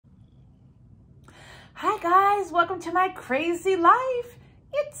Hi guys, welcome to my crazy life.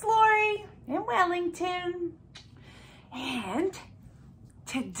 It's Lori in Wellington. And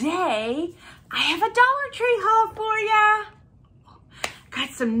today I have a Dollar Tree haul for ya. Got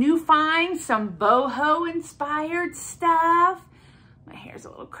some new finds, some boho inspired stuff. My hair's a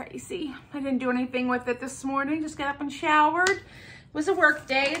little crazy. I didn't do anything with it this morning, just got up and showered. It was a work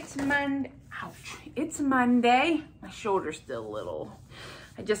day, it's Monday. Ouch, it's Monday. My shoulder's still a little.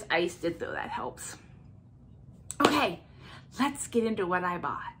 I just iced it though, that helps. Okay, let's get into what I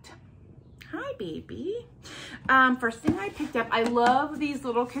bought. Hi, baby. First thing I picked up, I love these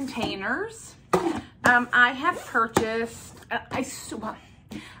little containers. I have purchased, I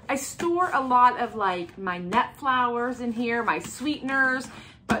store a lot of like my nut flours in here, my sweeteners,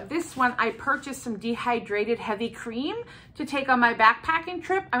 but this one I purchased some dehydrated heavy cream to take on my backpacking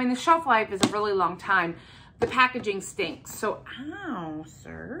trip. I mean, the shelf life is a really long time. The packaging stinks, so, ow,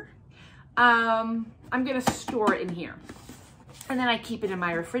 sir. I'm gonna store it in here. And then I keep it in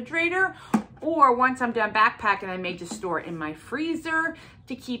my refrigerator, or once I'm done backpacking, I may just store it in my freezer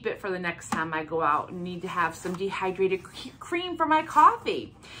to keep it for the next time I go out and need to have some dehydrated cream for my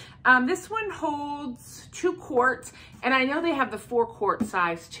coffee. This one holds 2 quarts, and I know they have the 4-quart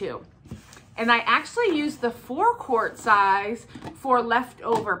size too. And I actually used the 4-quart size for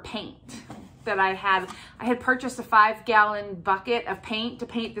leftover paint that I had purchased a 5-gallon bucket of paint to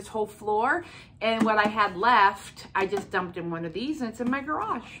paint this whole floor. And what I had left, I just dumped in one of these and it's in my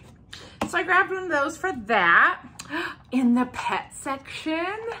garage. So I grabbed one of those for that. In the pet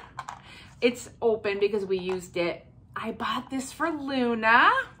section, it's open because we used it. I bought this for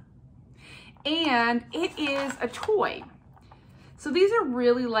Luna and it is a toy. So these are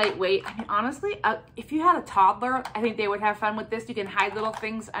really lightweight. I mean, honestly, if you had a toddler, I think they would have fun with this. You can hide little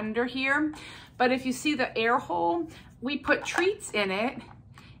things under here. But if you see the air hole, we put treats in it,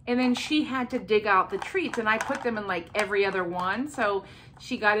 and then she had to dig out the treats, and I put them in like every other one. So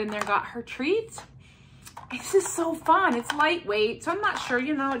she got in there, got her treats. It's just so fun. It's lightweight. So I'm not sure,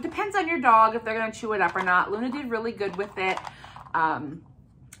 you know, it depends on your dog if they're gonna chew it up or not. Luna did really good with it.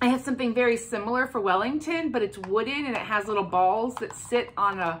 I had something very similar for Wellington, but it's wooden and it has little balls that sit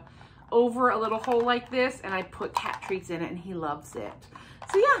on over a little hole like this, and I put cat treats in it and he loves it.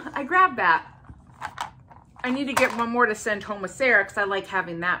 So yeah, I grabbed that. I need to get one more to send home with Sarah because I like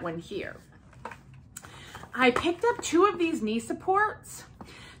having that one here. I picked up 2 of these knee supports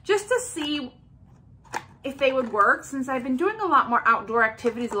just to see if they would work, since I've been doing a lot more outdoor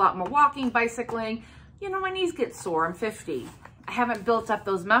activities, a lot more walking, bicycling. You know, my knees get sore, I'm 50. I haven't built up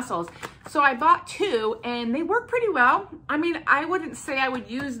those muscles. So I bought 2 and they work pretty well. I mean, I wouldn't say I would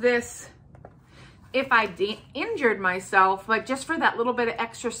use this if I injured myself, but just for that little bit of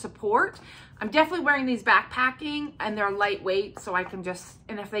extra support. I'm definitely wearing these backpacking and they're lightweight, so I can just,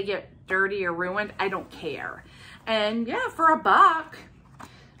 and if they get dirty or ruined, I don't care. And yeah, for $1.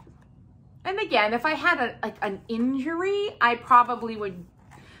 And again, if I had an injury, I probably would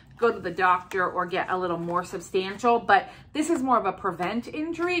go to the doctor or get a little more substantial, but this is more of a prevent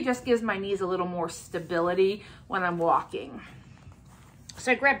injury. Just gives my knees a little more stability when I'm walking.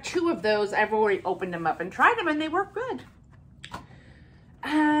 So I grabbed 2 of those. I've already opened them up and tried them and they work good.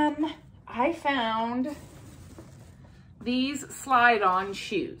 I found these slide-on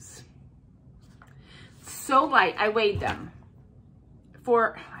shoes. So light, I weighed them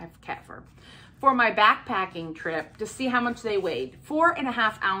I have cat fur. For my backpacking trip to see how much they weighed.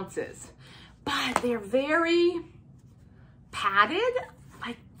 4.5 ounces. But they're very padded.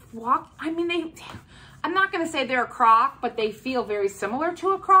 I'm not gonna say they're a Croc, but they feel very similar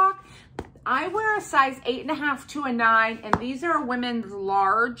to a Croc. I wear a size 8.5 to a 9, and these are a women's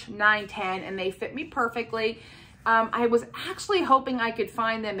large, 9-10, and they fit me perfectly. I was actually hoping I could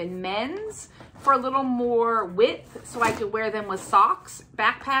find them in men's for a little more width so I could wear them with socks,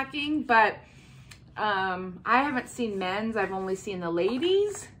 backpacking, but I haven't seen men's. I've only seen the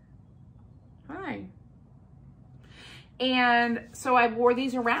ladies. Hi. And so I wore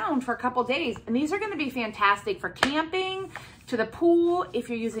these around for a couple days, and these are going to be fantastic for camping, to the pool, if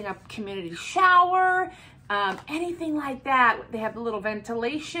you're using a community shower, anything like that. They have a little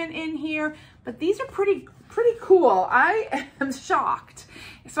ventilation in here, but these are pretty cool. I am shocked.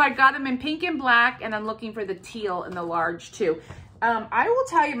 So I got them in pink and black, and I'm looking for the teal and the large too. I will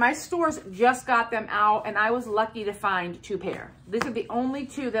tell you, my stores just got them out, and I was lucky to find 2 pair. These are the only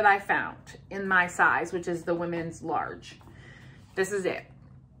 2 that I found in my size, which is the women's large. This is it.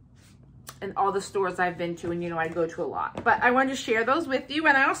 And all the stores I've been to, and you know, I go to a lot. But I wanted to share those with you,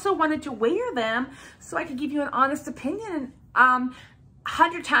 and I also wanted to wear them so I could give you an honest opinion.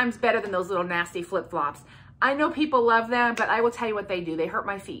 100 times better than those little nasty flip-flops. I know people love them, but I will tell you what they do. They hurt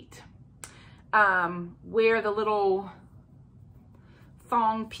my feet. wear the little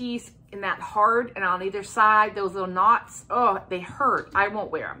thong piece in that heart, and on either side, those little knots, oh, they hurt. I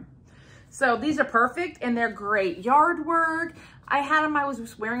won't wear them. So these are perfect, and they're great yard work. I had them, I was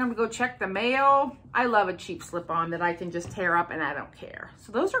just wearing them to go check the mail. I love a cheap slip-on that I can just tear up and I don't care.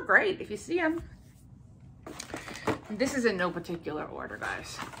 So those are great if you see them. This is in no particular order,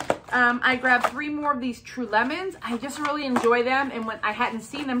 guys. I grabbed 3 more of these True Lemons. I just really enjoy them, and when I hadn't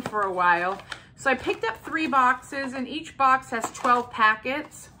seen them for a while. So I picked up 3 boxes, and each box has 12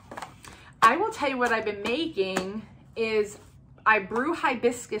 packets. I will tell you what I've been making is I brew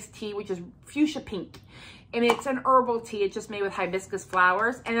hibiscus tea, which is fuchsia pink. And it's an herbal tea. It's just made with hibiscus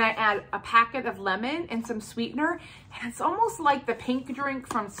flowers. And I add a packet of lemon and some sweetener. And it's almost like the pink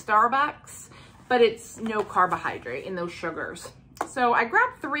drink from Starbucks, but it's no carbohydrate in those sugars. So I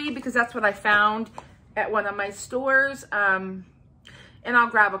grabbed 3 because that's what I found at one of my stores. And I'll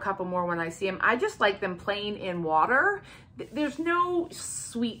grab a couple more when I see them. I just like them plain in water. There's no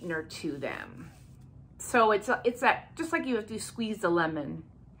sweetener to them. So it's that, just like you have to squeeze the lemon.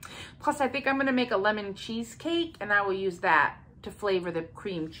 Plus, I think I'm going to make a lemon cheesecake, and I will use that to flavor the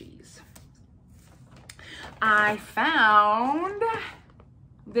cream cheese. I found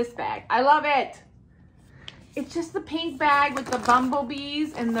this bag. I love it. It's just the pink bag with the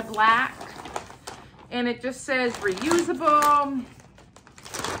bumblebees and the black. And it just says reusable.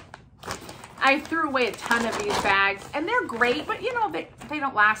 I threw away a ton of these bags, and they're great, but you know, they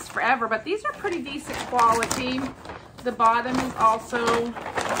don't last forever, but these are pretty decent quality. The bottom is also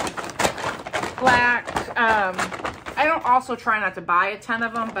black. I don't also try not to buy a ton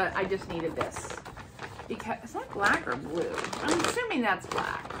of them, but I just needed this. Because, is that black or blue? I'm assuming that's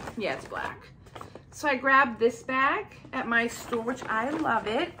black. Yeah, it's black. So I grabbed this bag at my store, which I love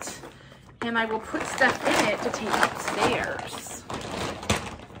it. And I will put stuff in it to take upstairs.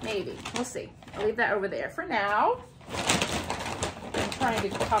 Maybe, we'll see. I'll leave that over there for now. I'm trying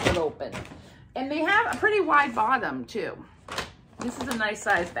to pop it open. And they have a pretty wide bottom too. This is a nice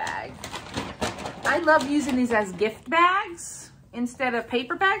size bag. I love using these as gift bags instead of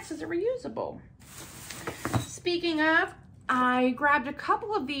paper bags because they're reusable. Speaking of, I grabbed a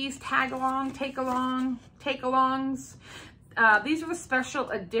couple of these tag-along, take-alongs. These are the special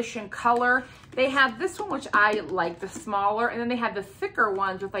edition color. They have this one, which I like, the smaller, and then they have the thicker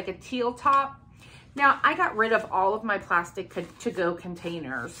ones with like a teal top. Now, I got rid of all of my plastic to-go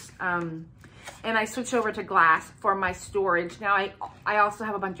containers, and I switched over to glass for my storage. Now, I also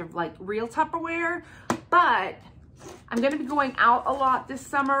have a bunch of like real Tupperware, but I'm going to be going out a lot this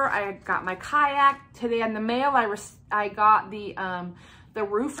summer. I got my kayak today in the mail. I got the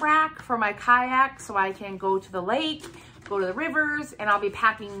roof rack for my kayak so I can go to the lake, go to the rivers, and I'll be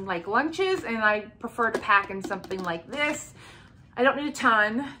packing like lunches, and I prefer to pack in something like this. I don't need a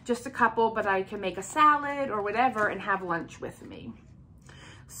ton, just a couple, but I can make a salad or whatever and have lunch with me.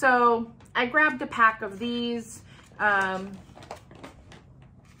 So I grabbed a pack of these.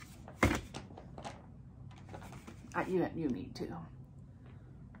 You need to.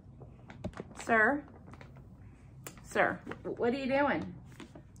 Sir? Sir, what are you doing?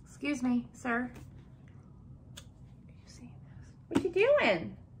 Excuse me, sir. What you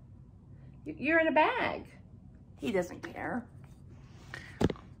doing? You're in a bag. He doesn't care.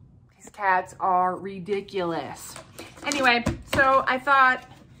 These cats are ridiculous. Anyway, so I thought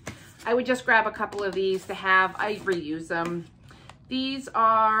I would just grab a couple of these to have. I reuse them. These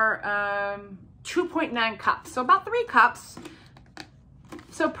are 2.9 cups, so about 3 cups.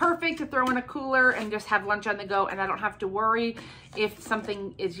 So perfect to throw in a cooler and just have lunch on the go, and I don't have to worry if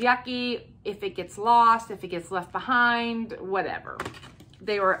something is yucky, if it gets lost, if it gets left behind, whatever.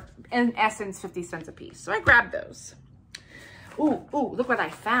 They were, in essence, 50 cents a piece. So I grabbed those. Ooh, look what I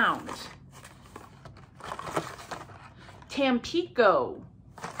found. Tampico.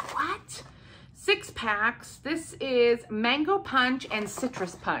 What? 6 packs. This is mango punch and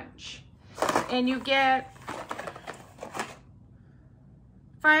citrus punch. And you get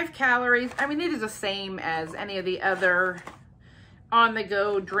 5 calories. I mean, it is the same as any of the other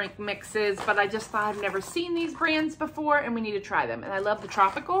on-the-go drink mixes, but I just thought I've never seen these brands before, and we need to try them. And I love the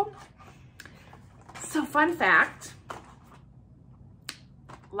tropical. So fun fact,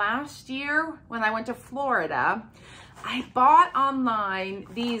 last year when I went to Florida, I bought online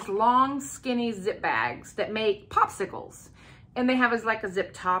these long, skinny zip bags that make popsicles. And they have like a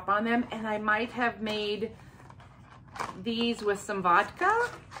zip top on them, and I might have made these with some vodka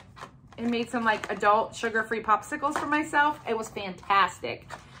and made some like adult sugar-free popsicles for myself. It was fantastic.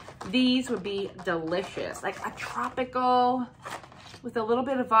 These would be delicious, like a tropical with a little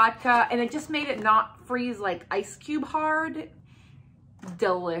bit of vodka, and it just made it not freeze like ice cube hard.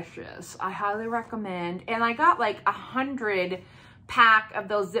 delicious. I highly recommend. And I got like 100 pack of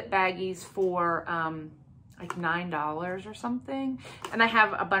those zip baggies for like $9 or something. And I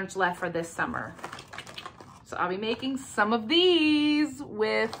have a bunch left for this summer. So I'll be making some of these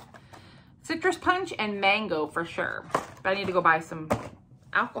with citrus punch and mango for sure. But I need to go buy some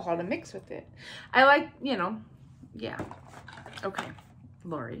alcohol to mix with it. I like, you know, yeah. Okay,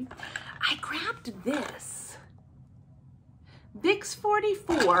 Lori. I grabbed this. Vicks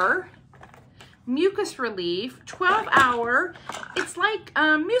 44 Mucus Relief 12-hour. It's like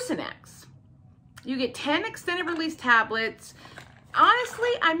Mucinex. You get 10 extended release tablets. Honestly,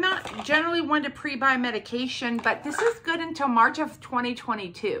 I'm not generally one to pre-buy medication, but this is good until March of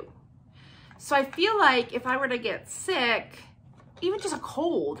 2022. So I feel like if I were to get sick, even just a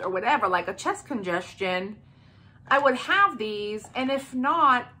cold or whatever, like a chest congestion, I would have these. And if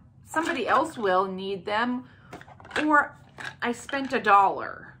not, somebody else will need them. Or I spent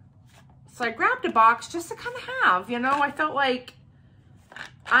 $1. So I grabbed a box just to kind of have, you know, I felt like,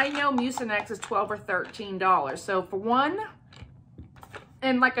 I know Mucinex is $12 or $13. So for one,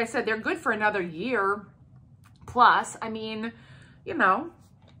 and like I said, they're good for another year plus. I mean, you know,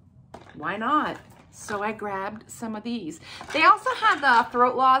 why not? So I grabbed some of these. They also had the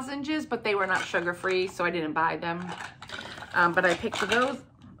throat lozenges, but they were not sugar-free, so I didn't buy them. But I picked those.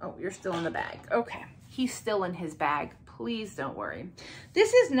 Oh, you're still in the bag. Okay. He's still in his bag. Please don't worry.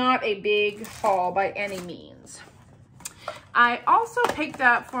 This is not a big haul by any means. I also picked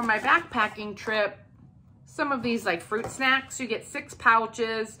up for my backpacking trip some of these like fruit snacks. You get 6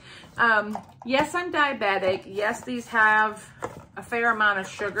 pouches. Yes, I'm diabetic. Yes, these have a fair amount of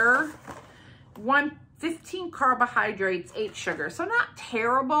sugar. 15 carbohydrates, 8 sugar. So not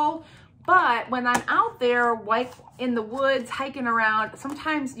terrible, but when I'm out there like in the woods, hiking around,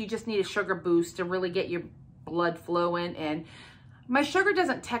 sometimes you just need a sugar boost to really get your blood flowing. And my sugar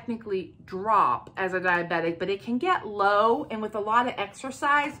doesn't technically drop as a diabetic, but it can get low. And with a lot of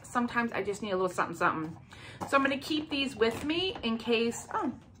exercise, sometimes I just need a little something, something. So I'm going to keep these with me in case,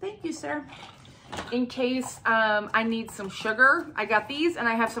 oh, thank you, sir. In case I need some sugar. I got these and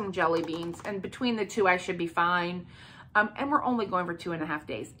I have some jelly beans. And between the two, I should be fine. And we're only going for 2.5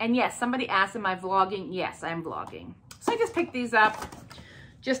 days. And yes, somebody asked, am I vlogging? Yes, I'm vlogging. So I just picked these up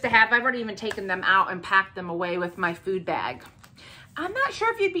just to have. I've already even taken them out and packed them away with my food bag. I'm not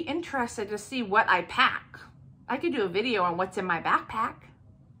sure if you'd be interested to see what I pack. I could do a video on what's in my backpack.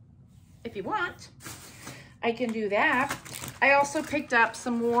 If you want, I can do that. I also picked up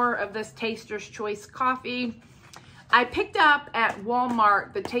some more of this Taster's Choice coffee. I picked up at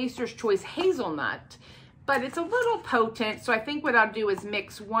Walmart the Taster's Choice hazelnut, but it's a little potent. So I think what I'll do is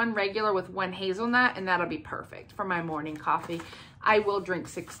mix 1 regular with 1 hazelnut, and that'll be perfect for my morning coffee. I will drink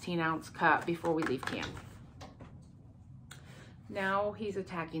 16-ounce cup before we leave camp. Now he's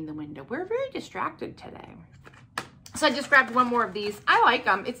attacking the window. We're very distracted today. So I just grabbed 1 more of these. I like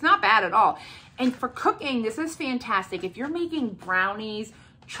them. It's not bad at all. And for cooking, this is fantastic. If you're making brownies,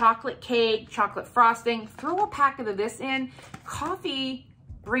 chocolate cake, chocolate frosting, throw a packet of this in. Coffee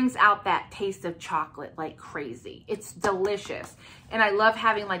brings out that taste of chocolate like crazy. It's delicious. And I love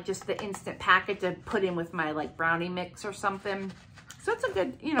having like just the instant packet to put in with my like brownie mix or something. So it's a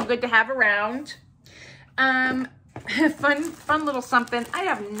good, you know, good to have around. Fun little something. I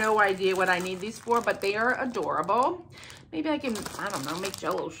have no idea what I need these for, but they are adorable. Maybe I can, I don't know, make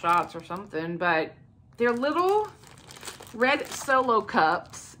Jell-O shots or something, but they're little red Solo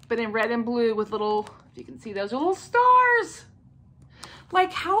cups, but in red and blue with little, if you can see those, little stars.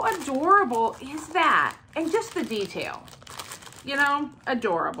 Like, how adorable is that? And just the detail, you know,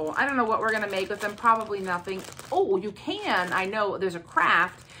 adorable. I don't know what we're going to make with them. Probably nothing. Oh, you can. I know there's a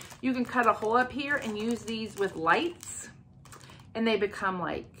craft. You can cut a hole up here and use these with lights, and they become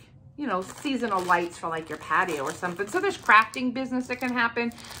like, you know, seasonal lights for like your patio or something. So there's crafting business that can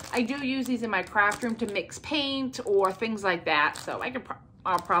happen. I do use these in my craft room to mix paint or things like that. So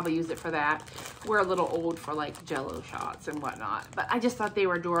I'll probably use it for that. We're a little old for like Jell-O shots and whatnot, but I just thought they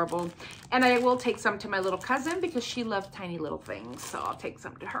were adorable. And I will take some to my little cousin because she loves tiny little things. So I'll take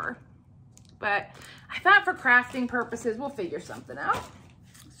some to her. But I thought for crafting purposes, we'll figure something out.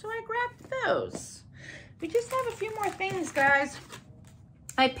 So I grabbed those. We just have a few more things, guys.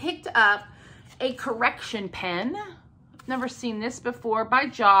 I picked up a correction pen. Never seen this before, by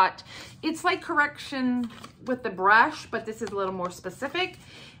Jot. It's like correction with the brush, but this is a little more specific.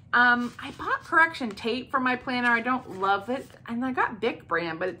 I bought correction tape for my planner. I don't love it. And I got Bic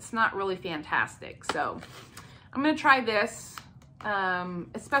brand, but it's not really fantastic. So I'm gonna try this,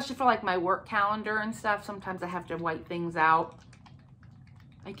 especially for like my work calendar and stuff. Sometimes I have to white things out.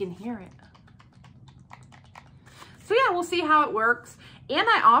 I can hear it. So yeah, we'll see how it works. And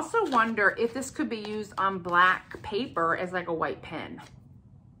I also wonder if this could be used on black paper as like a white pen,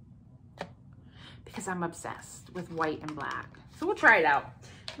 because I'm obsessed with white and black. So we'll try it out.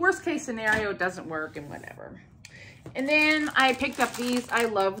 Worst case scenario, it doesn't work and whatever. And then I picked up these. I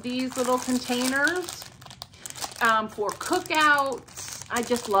love these little containers for cookouts. I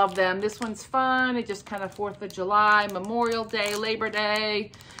just love them. This one's fun. It just kind of 4th of July, Memorial Day, Labor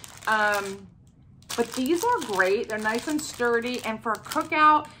Day. But these are great. They're nice and sturdy. And for a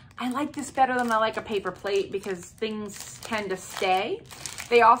cookout, I like this better than I like a paper plate because things tend to stay.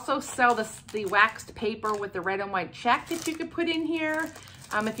 They also sell the waxed paper with the red and white check that you could put in here.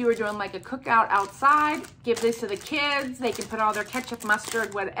 If you were doing like a cookout outside, give this to the kids. They can put all their ketchup,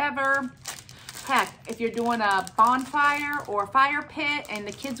 mustard, whatever. Heck, if you're doing a bonfire or a fire pit and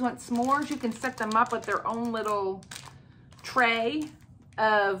the kids want s'mores, you can set them up with their own little tray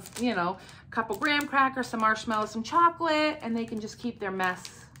of, you know, a couple graham crackers, some marshmallows, some chocolate, and they can just keep their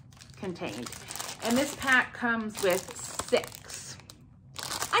mess contained. And this pack comes with 6.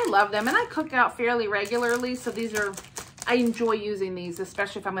 I love them, and I cook out fairly regularly, so these are, I enjoy using these,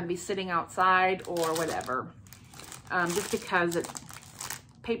 especially if I'm going to be sitting outside or whatever, just because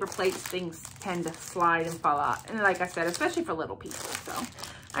paper plates, things tend to slide and fall out. And like I said, especially for little people. So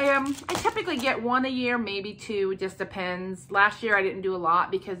I typically get 1 a year, maybe 2, it just depends. Last year I didn't do a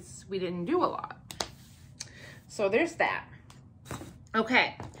lot because we didn't do a lot. So there's that.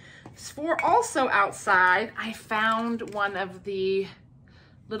 Okay, for also outside, I found one of the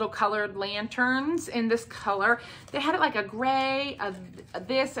little colored lanterns in this color. They had it like a gray,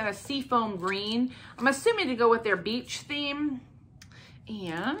 this, and a seafoam green. I'm assuming to go with their beach theme.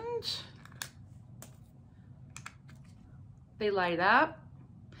 And they light up.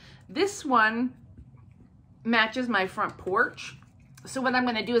 This one matches my front porch. So what I'm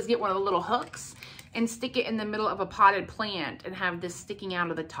going to do is get one of the little hooks and stick it in the middle of a potted plant and have this sticking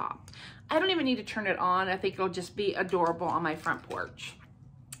out of the top. I don't even need to turn it on. I think it'll just be adorable on my front porch.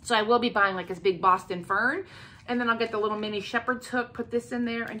 So I will be buying like this big Boston fern, and then I'll get the little mini shepherd's hook, put this in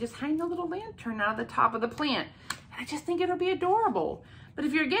there, and just hang the little lantern out of the top of the plant. And I just think it'll be adorable. But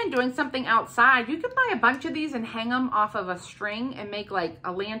if you're, again, doing something outside, you can buy a bunch of these and hang them off of a string and make like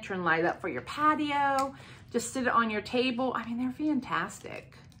a lantern light up for your patio. Just sit it on your table. I mean, they're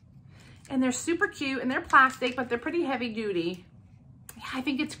fantastic. And they're super cute, and they're plastic, but they're pretty heavy duty. Yeah, I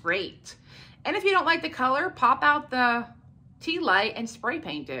think it's great. And if you don't like the color, pop out the tea light and spray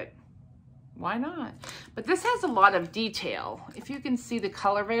paint it. Why not? But this has a lot of detail. If you can see the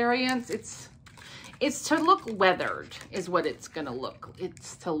color variance, it's to look weathered is what it's gonna look.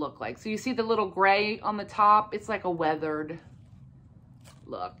 It's to look like. So you see the little gray on the top? It's like a weathered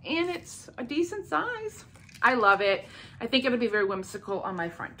look, and it's a decent size. I love it. I think it'll be very whimsical on my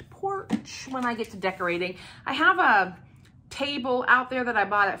front porch when I get to decorating. I have a table out there that I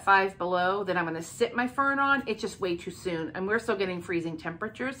bought at Five Below that I'm going to sit my fern on. It's just way too soon, and we're still getting freezing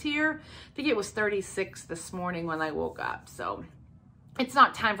temperatures here. I think it was 36 this morning when I woke up, so it's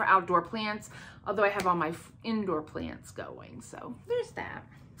not time for outdoor plants, although I have all my indoor plants going. So there's that.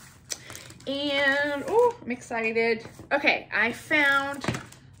 And oh, I'm excited. Okay, I found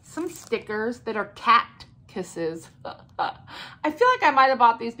some stickers that are cat kisses. I feel like I might have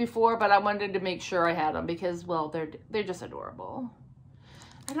bought these before, but I wanted to make sure I had them because, well, they're just adorable.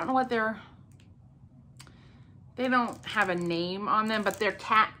 I don't know what they don't have a name on them, but they're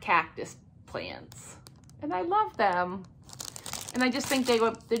cat cactus plants, and I love them. And I just think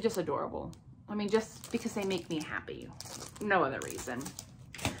they're just adorable. I mean, just because they make me happy, no other reason.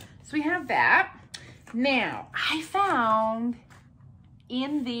 So we have that. Now I found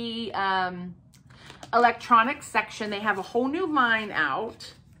in the electronics section, they have a whole new line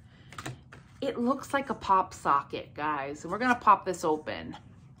out. It looks like a pop socket, guys, and we're gonna pop this open.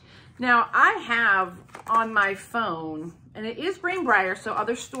 Now I have on my phone, and it is Greenbrier, so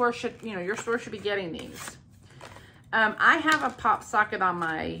other stores should, you know, your store should be getting these. I have a pop socket on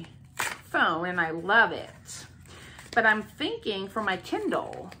my phone, and I love it. But I'm thinking for my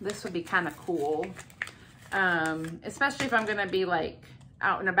Kindle, this would be kind of cool, especially if I'm gonna be like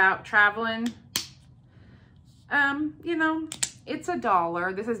out and about traveling. You know, it's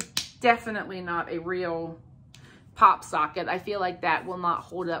 $1. This is definitely not a real pop socket. I feel like that will not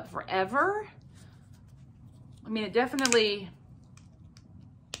hold up forever. I mean, it definitely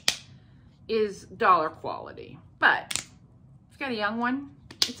is dollar quality, but if you've got a young one,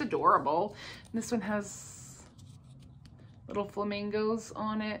 it's adorable. This one has little flamingos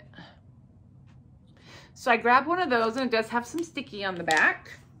on it. So I grabbed one of those, and it does have some sticky on the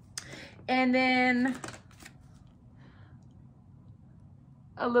back. And then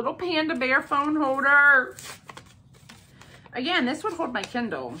a little panda bear phone holder. Again, this would hold my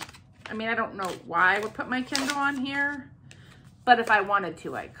Kindle. I mean, I don't know why I would put my Kindle on here, but if I wanted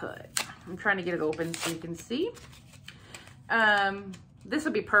to, I could. I'm trying to get it open so you can see. This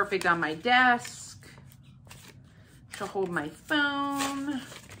would be perfect on my desk to hold my phone.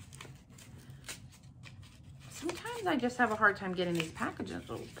 Sometimes I just have a hard time getting these packages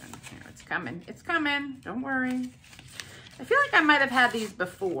open. Here, it's coming. It's coming. Don't worry. I feel like I might have had these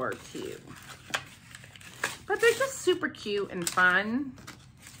before too. But they're just super cute and fun.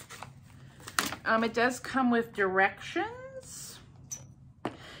 It does come with directions.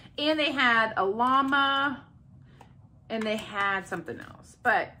 And they had a llama and they had something else.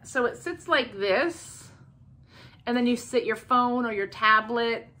 But so it sits like this, and then you sit your phone or your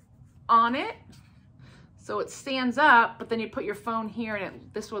tablet on it. So it stands up, but then you put your phone here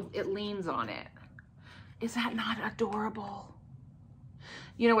and it leans on it. Is that not adorable?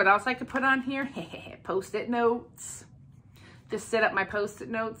 You know what else I could put on here? Post-it notes. Just set up my Post-it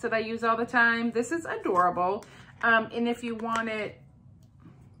notes that I use all the time. This is adorable. And if you want it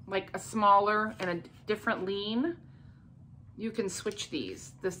like a smaller and a different lean, you can switch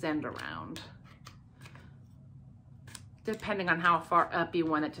this end around, depending on how far up you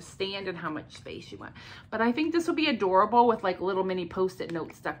want it to stand and how much space you want. But I think this will be adorable with like little mini Post-it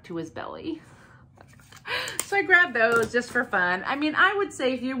notes stuck to his belly. So I grabbed those just for fun. I mean, I would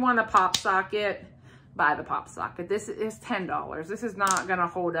say if you want a pop socket, buy the pop socket. This is $10. This is not gonna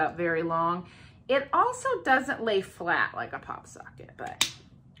hold up very long. It also doesn't lay flat like a pop socket, but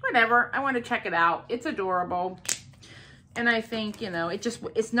whatever. I want to check it out. It's adorable. And I think, you know,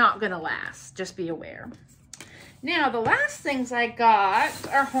 it's not gonna last. Just be aware. Now, the last things I got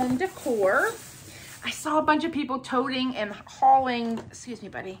are home decor. I saw a bunch of people toting and hauling, excuse me,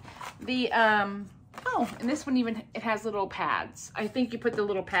 buddy, the, oh, and this one even, it has little pads. I think you put the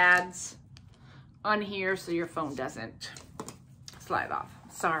little pads on here so your phone doesn't slide off.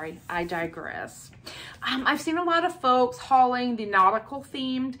 Sorry, I digress. I've seen a lot of folks hauling the nautical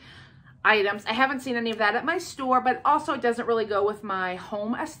themed items. I haven't seen any of that at my store, but also it doesn't really go with my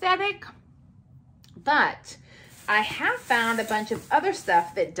home aesthetic. But I have found a bunch of other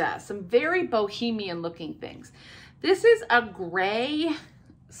stuff that does, some very bohemian looking things. This is a gray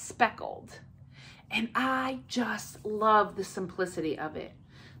speckled, and I just love the simplicity of it.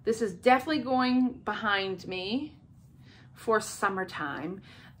 This is definitely going behind me for summertime.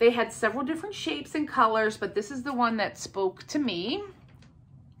 They had several different shapes and colors, but this is the one that spoke to me.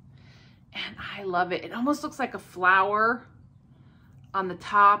 And I love it. It almost looks like a flower on the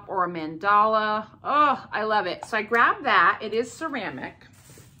top or a mandala. Oh, I love it. So I grabbed that. It is ceramic.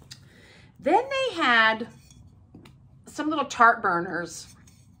 Then they had some little tart burners.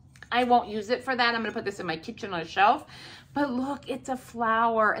 I won't use it for that. I'm going to put this in my kitchen on a shelf. But look, it's a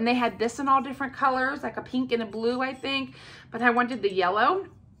flower. And they had this in all different colors, like a pink and a blue, I think. But I wanted the yellow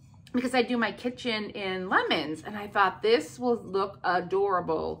because I do my kitchen in lemons. And I thought this will look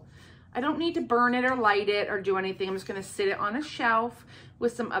adorable. I don't need to burn it or light it or do anything. I'm just going to sit it on a shelf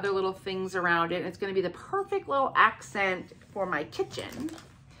with some other little things around it. And it's going to be the perfect little accent for my kitchen.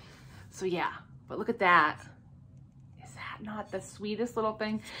 So yeah, but look at that. Is that not the sweetest little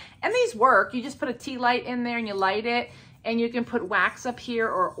thing? And these work. You just put a tea light in there and you light it. And you can put wax up here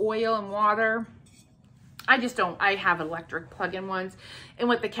or oil and water. I have electric plug-in ones. And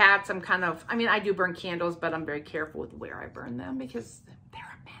with the cats, I'm kind of, I mean, I do burn candles, but I'm very careful with where I burn them because they're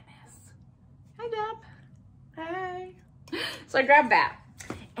a menace. Hi, Deb. Hey. So I grabbed that.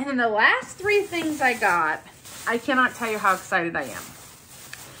 And then the last three things I got, I cannot tell you how excited I am.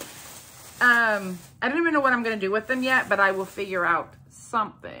 I don't even know what I'm going to do with them yet, but I will figure out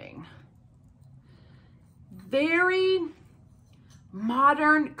something. Very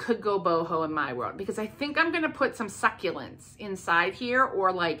modern, could go boho in my world, because I think I'm going to put some succulents inside here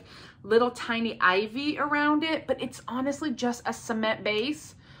or like little tiny ivy around it, but it's honestly just a cement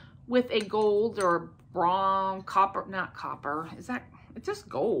base with a gold or bronze, copper, not copper. Is that, it's just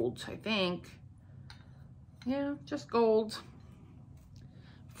gold, I think. Yeah, just gold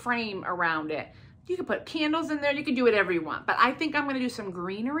frame around it. You can put candles in there. You can do whatever you want. But I think I'm going to do some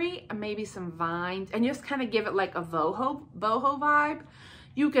greenery and maybe some vines and just kind of give it like a boho vibe.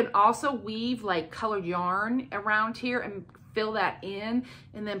 You can also weave like colored yarn around here and fill that in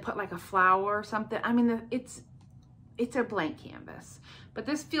and then put like a flower or something. I mean, it's a blank canvas. But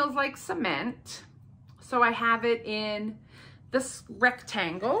this feels like cement. So I have it in this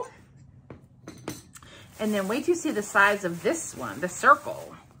rectangle. And then wait till you see the size of this one, the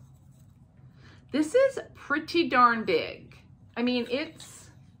circle. This is pretty darn big. I mean, it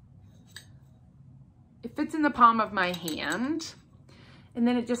fits in the palm of my hand. And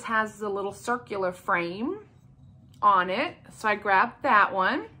then it just has the little circular frame on it. So I grabbed that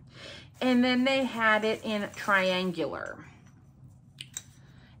one. And then they had it in triangular.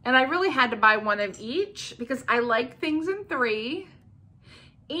 And I really had to buy one of each because I like things in 3.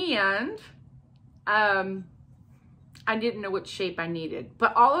 And I didn't know which shape I needed.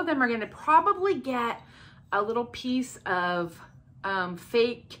 But all of them are going to probably get a little piece of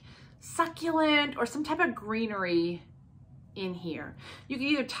fake succulent or some type of greenery in here. You can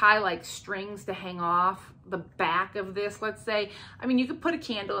either tie like strings to hang off the back of this, let's say. I mean, you could put a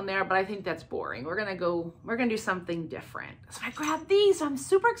candle in there, but I think that's boring. We're gonna do something different. So I grabbed these. I'm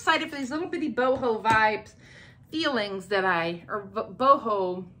super excited for these little bitty boho vibes, feelings that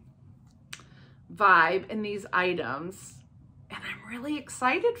boho vibe in these items. And I'm really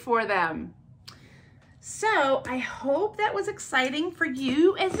excited for them. So I hope that was exciting for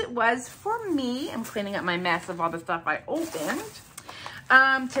you as it was for me. I'm cleaning up my mess of all the stuff I opened.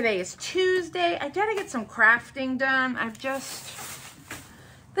 Today is Tuesday. I gotta get some crafting done.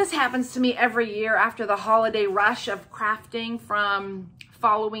 This happens to me every year after the holiday rush of crafting from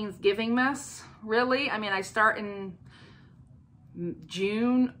Halloween's Givingmas. Really, I mean, I start in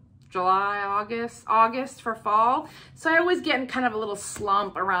June, July, August for fall. So I always get in kind of a little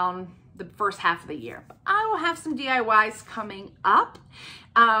slump around the first half of the year. But I will have some DIYs coming up.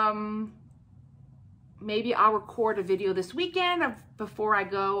 Maybe I'll record a video this weekend before I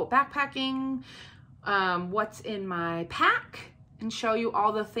go backpacking, what's in my pack, and show you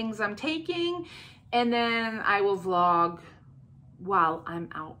all the things I'm taking. And then I will vlog while I'm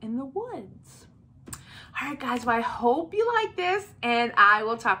out in the woods. All right, guys, well, I hope you like this, and I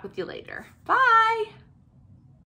will talk with you later. Bye.